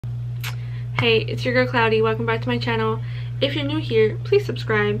Hey, it's your girl Cloudy. Welcome back to my channel. If you're new here, please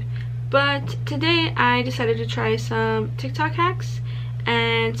subscribe. But today I decided to try some TikTok hacks,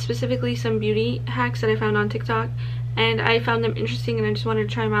 and specifically some beauty hacks that I found on TikTok, and I found them interesting and I just wanted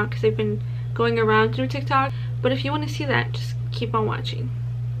to try them out because they've been going around through TikTok. But if you want to see that, just keep on watching.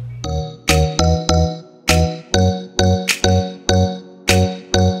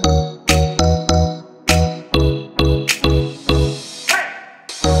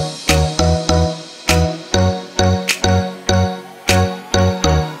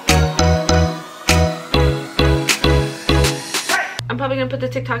 I'm probably gonna put the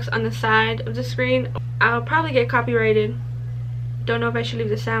TikToks on the side of the screen. I'll probably get copyrighted. Don't know if I should leave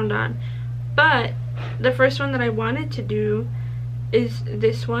the sound on. But the first one that I wanted to do is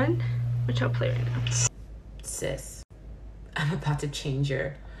this one, which I'll play right now. Sis, I'm about to change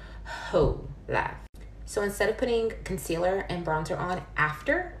your whole life. So instead of putting concealer and bronzer on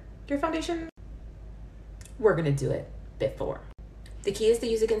after your foundation, we're gonna do it before. The key is to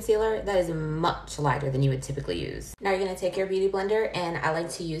use a concealer that is much lighter than you would typically use. Now you're gonna take your beauty blender, and I like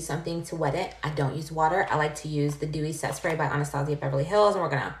to use something to wet it. I don't use water. I like to use the Dewy Set Spray by Anastasia Beverly Hills, and we're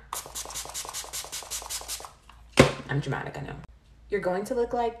gonna... I'm dramatic, I know. You're going to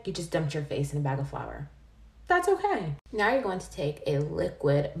look like you just dumped your face in a bag of flour. That's okay. Now you're going to take a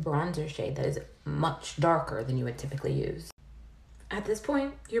liquid bronzer shade that is much darker than you would typically use. At this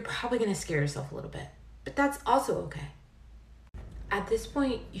point, you're probably gonna scare yourself a little bit, but that's also okay. At this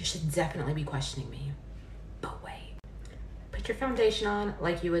point, you should definitely be questioning me. But wait. Put your foundation on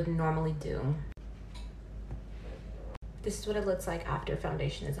like you would normally do. This is what it looks like after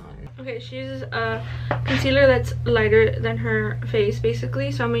foundation is on. Okay, she uses a concealer that's lighter than her face,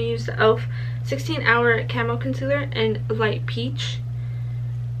 basically. So I'm going to use the e.l.f. 16 Hour Camo Concealer in Light Peach.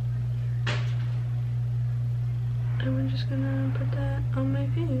 And we're just going to put that on my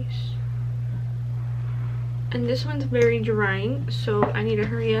face. And this one's very drying, so I need to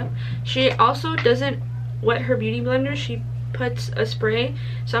hurry up. She also doesn't wet her beauty blender. She puts a spray.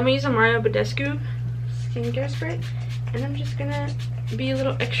 So I'm gonna use a Mario Badescu skincare spray, and I'm just gonna be a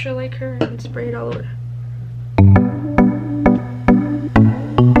little extra like her and spray it all over.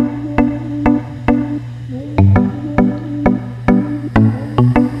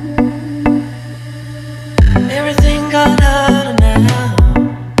 Everything got out now.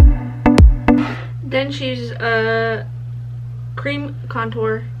 Then she uses a cream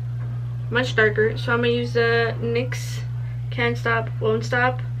contour, much darker. So I'm gonna use the NYX Can't Stop Won't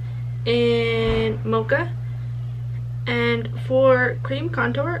Stop in Mocha. And for cream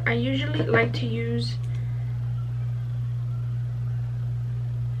contour, I usually like to use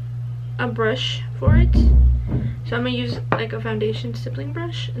a brush for it. So I'm gonna use like a foundation stippling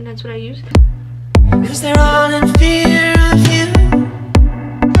brush, and that's what I use. 'Cause they're all in fear of you.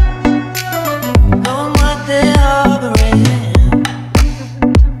 Knowing what they are bringing.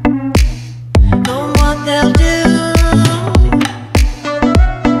 Knowing what they'll do.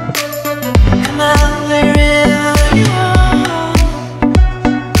 Come out wherever you are.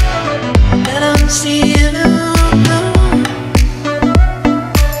 Let them see you.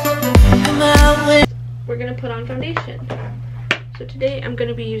 Come out where... We're gonna put on foundation. So today I'm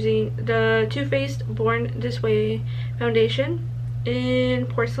gonna be using the Too Faced Born This Way foundation in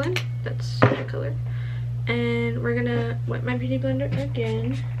Porcelain. That's the color. And we're gonna wet my beauty blender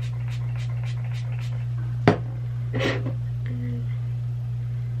again. And then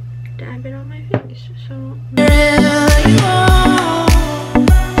dab it on my face. So wherever you are.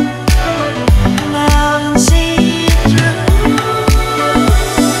 Come out and see it through.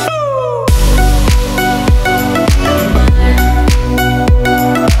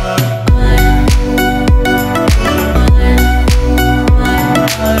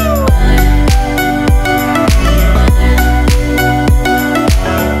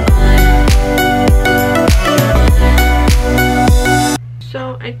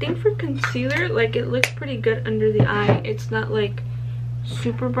 I think for concealer, like, it looks pretty good under the eye. It's not like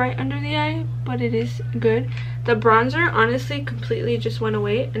super bright under the eye, but it is good. The bronzer honestly completely just went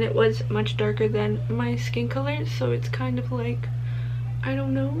away, and it was much darker than my skin color, so it's kind of like, I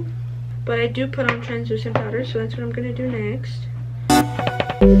don't know. But I do put on translucent powder, so that's what I'm gonna do next.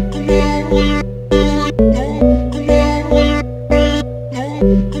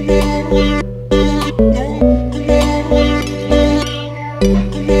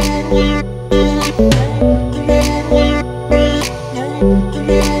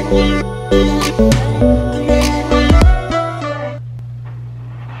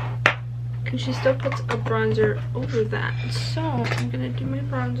 And she still puts a bronzer over that, so I'm gonna do my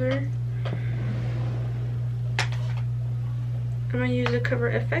bronzer. I'm gonna use the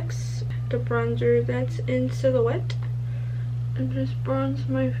Cover FX the bronzer that's in Silhouette and just bronze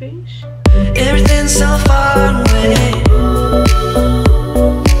my face. Everything's so far away,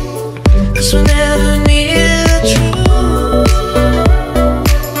 'cause we never near the truth.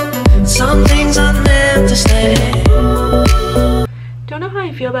 Some things are meant to stay. Don't know how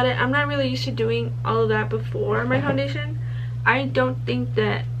I feel about it. I'm not really used to doing all of that before my foundation. I don't think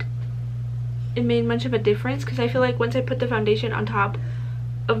that it made much of a difference, because I feel like once I put the foundation on top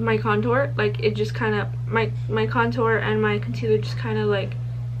of my contour, like it just kind of, my contour and my concealer just kind of like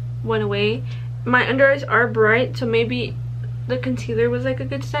went away. My under eyes are bright, so maybe the concealer was like a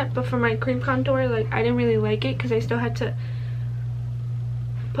good step, but for my cream contour, like I didn't really like it because I still had to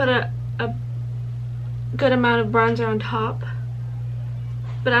put a good amount of bronzer on top.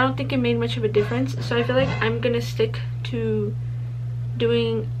 But I don't think it made much of a difference, so I feel like I'm gonna stick to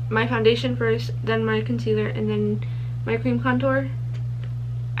doing my foundation first, then my concealer, and then my cream contour.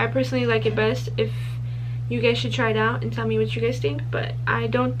 I personally like it best. If you guys should try it out and tell me what you guys think, but I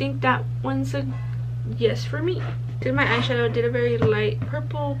don't think that one's a yes for me. Did my eyeshadow, did a very light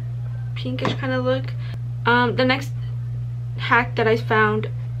purple pinkish kind of look. The next hack that I found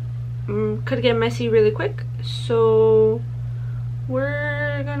could get messy really quick, so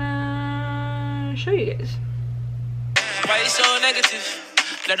we're gonna show you guys. Why you so negative?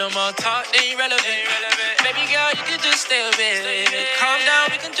 Let them all talk, they ain't relevant. Baby girl, you can just stay a bit. Calm down,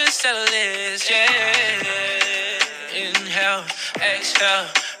 we can just settle this, yeah. Inhale, exhale,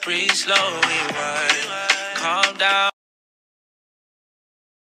 breathe slowly, right? Calm down.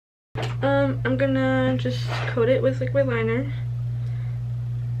 I'm gonna just coat it with liquid liner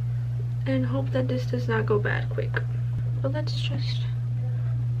and hope that this does not go bad quick. But let's just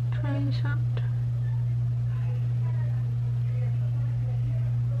try this out.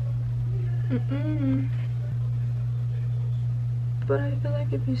 But I feel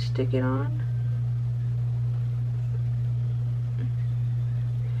like if you stick it on,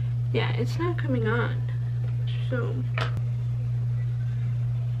 yeah, it's not coming on. So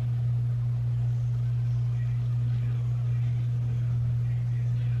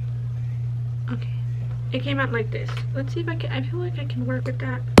okay, it came out like this. Let's see if I can. I feel like I can work with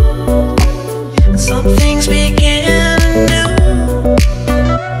that. Some things begin anew.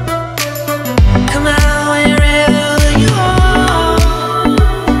 Come out wherever you are.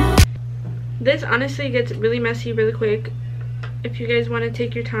 This honestly gets really messy really quick. If you guys want to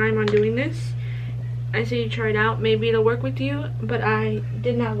take your time on doing this, I say you try it out. Maybe it'll work with you, but I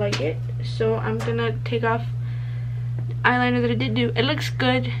did not like it, so I'm gonna take off eyeliner that I did do. It looks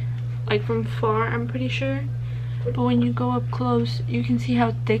good, like from far, I'm pretty sure, but when you go up close, you can see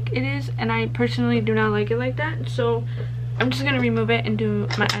how thick it is, and I personally do not like it like that. So I'm just gonna remove it and do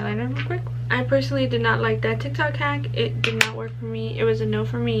my eyeliner real quick. I personally did not like that TikTok hack. It did not work for me. It was a no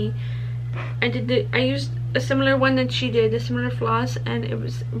for me. I used a similar one that she did, a similar floss, and it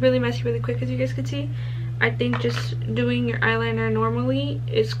was really messy really quick, as you guys could see. I think just doing your eyeliner normally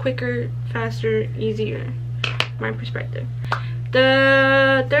is quicker, faster, easier, my perspective.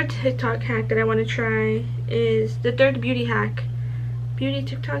 The third TikTok hack that I want to try is the third beauty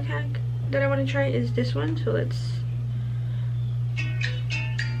TikTok hack that I want to try is this one. So let's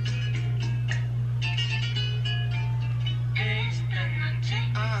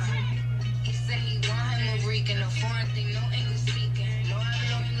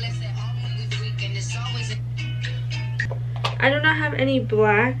I do not have any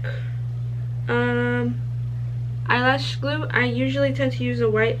black eyelash glue. I usually tend to use a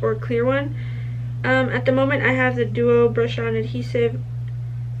white or clear one. At the moment I have the Duo brush on adhesive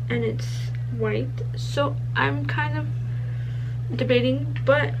and it's white, so I'm kind of debating,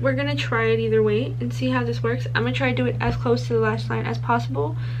 but we're gonna try it either way and see how this works. I'm gonna try to do it as close to the lash line as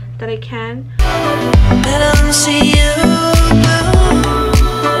possible that I can. Let them see you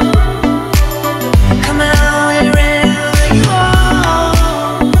come out wherever you are.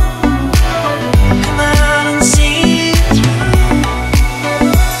 Come out and see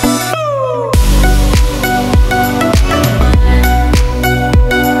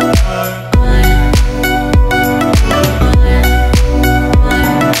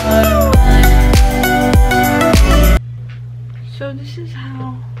So this is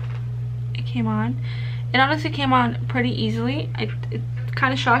how it came on. It honestly came on pretty easily. It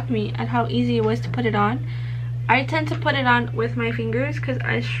kind of shocked me at how easy it was to put it on. I tend to put it on with my fingers because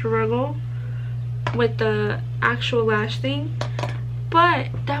I struggle with the actual lash thing, but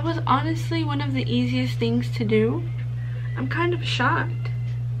that was honestly one of the easiest things to do. I'm kind of shocked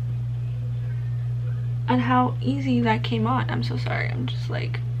at how easy that came on. I'm so sorry. I'm just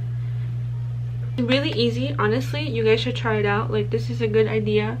like, really easy. Honestly, you guys should try it out. Like, this is a good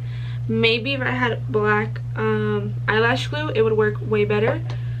idea. Maybe if I had black eyelash glue, it would work way better.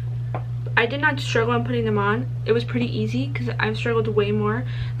 I did not struggle on putting them on. It was pretty easy because I've struggled way more.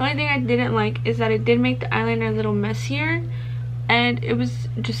 The only thing I didn't like is that it did make the eyeliner a little messier, and it was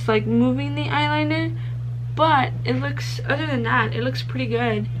just like moving the eyeliner. But it looks, other than that, it looks pretty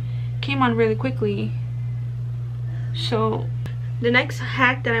good. Came on really quickly. So the next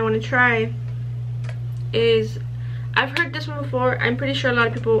hack that I want to try is, I've heard this one before. I'm pretty sure a lot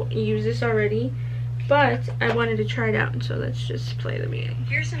of people use this already, but I wanted to try it out, so let's just play the music.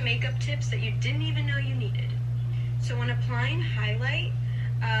 Here's some makeup tips that you didn't even know you needed. So when applying highlight,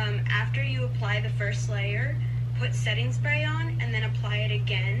 after you apply the first layer, put setting spray on and then apply it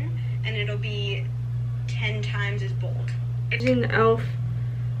again, and it'll be 10 times as bold. Using the e.l.f.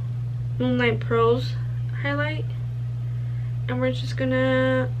 Moonlight Pearls highlight, and we're just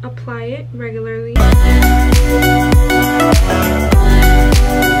gonna apply it regularly.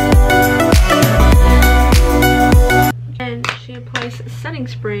 And she applies setting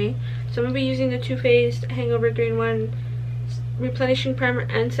spray, so I'm gonna be using the Too Faced Hangover 3-in-1 replenishing primer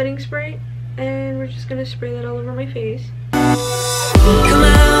and setting spray, and we're just gonna spray that all over my face.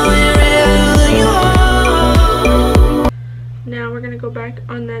 Now we're gonna go back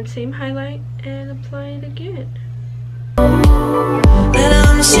on that same highlight and apply it again.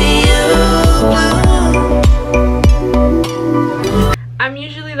 I'm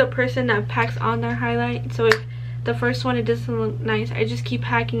usually the person that packs on their highlight, so if the first one it doesn't look nice, I just keep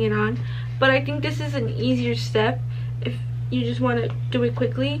packing it on. But I think this is an easier step if you just want to do it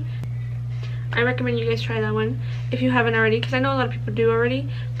quickly. I recommend you guys try that one if you haven't already, because I know a lot of people do already,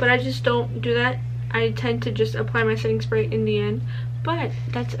 but I just don't do that. I tend to just apply my setting spray in the end, but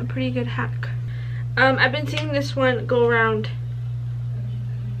that's a pretty good hack. I've been seeing this one go around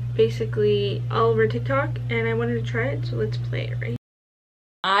basically all over TikTok, and I wanted to try it, so let's play it right here.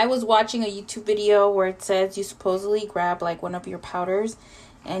 I was watching a YouTube video where it says you supposedly grab like one of your powders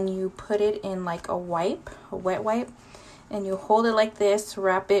and you put it in like a wipe, a wet wipe, and you hold it like this,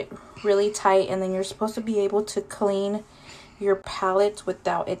 wrap it really tight, and then you're supposed to be able to clean your palette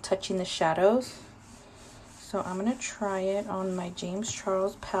without it touching the shadows. So I'm gonna try it on my James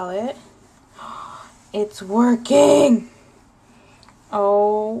Charles palette. It's working!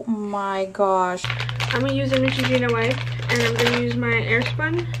 Oh my gosh. I'm gonna use a Neutrogena wipe, and I'm gonna use my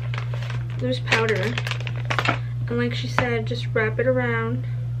Airspun loose powder. And like she said, just wrap it around.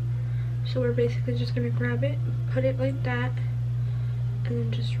 So we're basically just gonna grab it, put it like that, and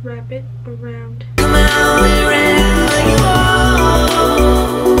then just wrap it around.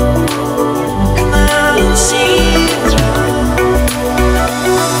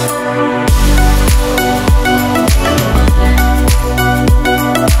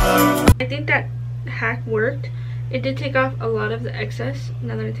 I think that hack worked. It did take off a lot of the excess.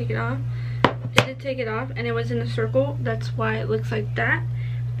 Now that I take it off, it did take it off, and it was in a circle. That's why it looks like that.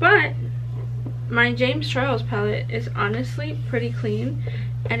 But my James Charles palette is honestly pretty clean,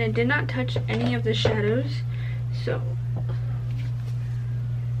 and it did not touch any of the shadows, so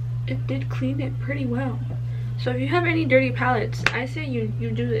it did clean it pretty well. So if you have any dirty palettes, I say you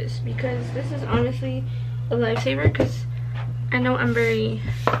do this, because this is honestly a lifesaver, because I know I'm very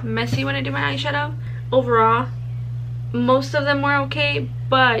messy when I do my eyeshadow. Overall, most of them were okay,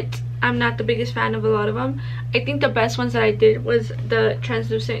 but I'm not the biggest fan of a lot of them. I think the best ones that I did was the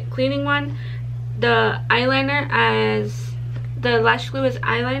translucent cleaning one, the eyeliner as the lash glue as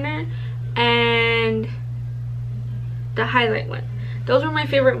eyeliner, and the highlight one. Those were my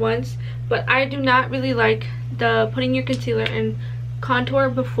favorite ones, but I do not really like the putting your concealer and contour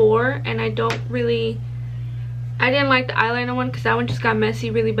before, and I didn't like the eyeliner one because that one just got messy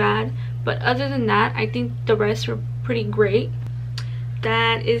really bad. But other than that, I think the rest were pretty great.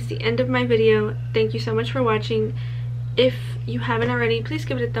 That is the end of my video. Thank you so much for watching. If you haven't already, please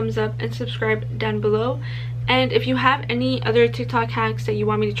give it a thumbs up and subscribe down below. And if you have any other TikTok hacks that you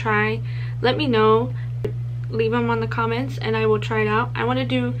want me to try, let me know. Leave them on the comments and I will try it out. I want to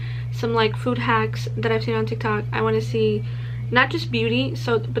do some like food hacks that I've seen on TikTok. I want to see not just beauty,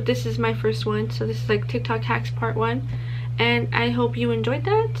 but this is my first one, so this is like TikTok hacks part 1, and I hope you enjoyed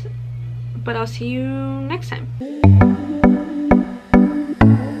that, but I'll see you next time.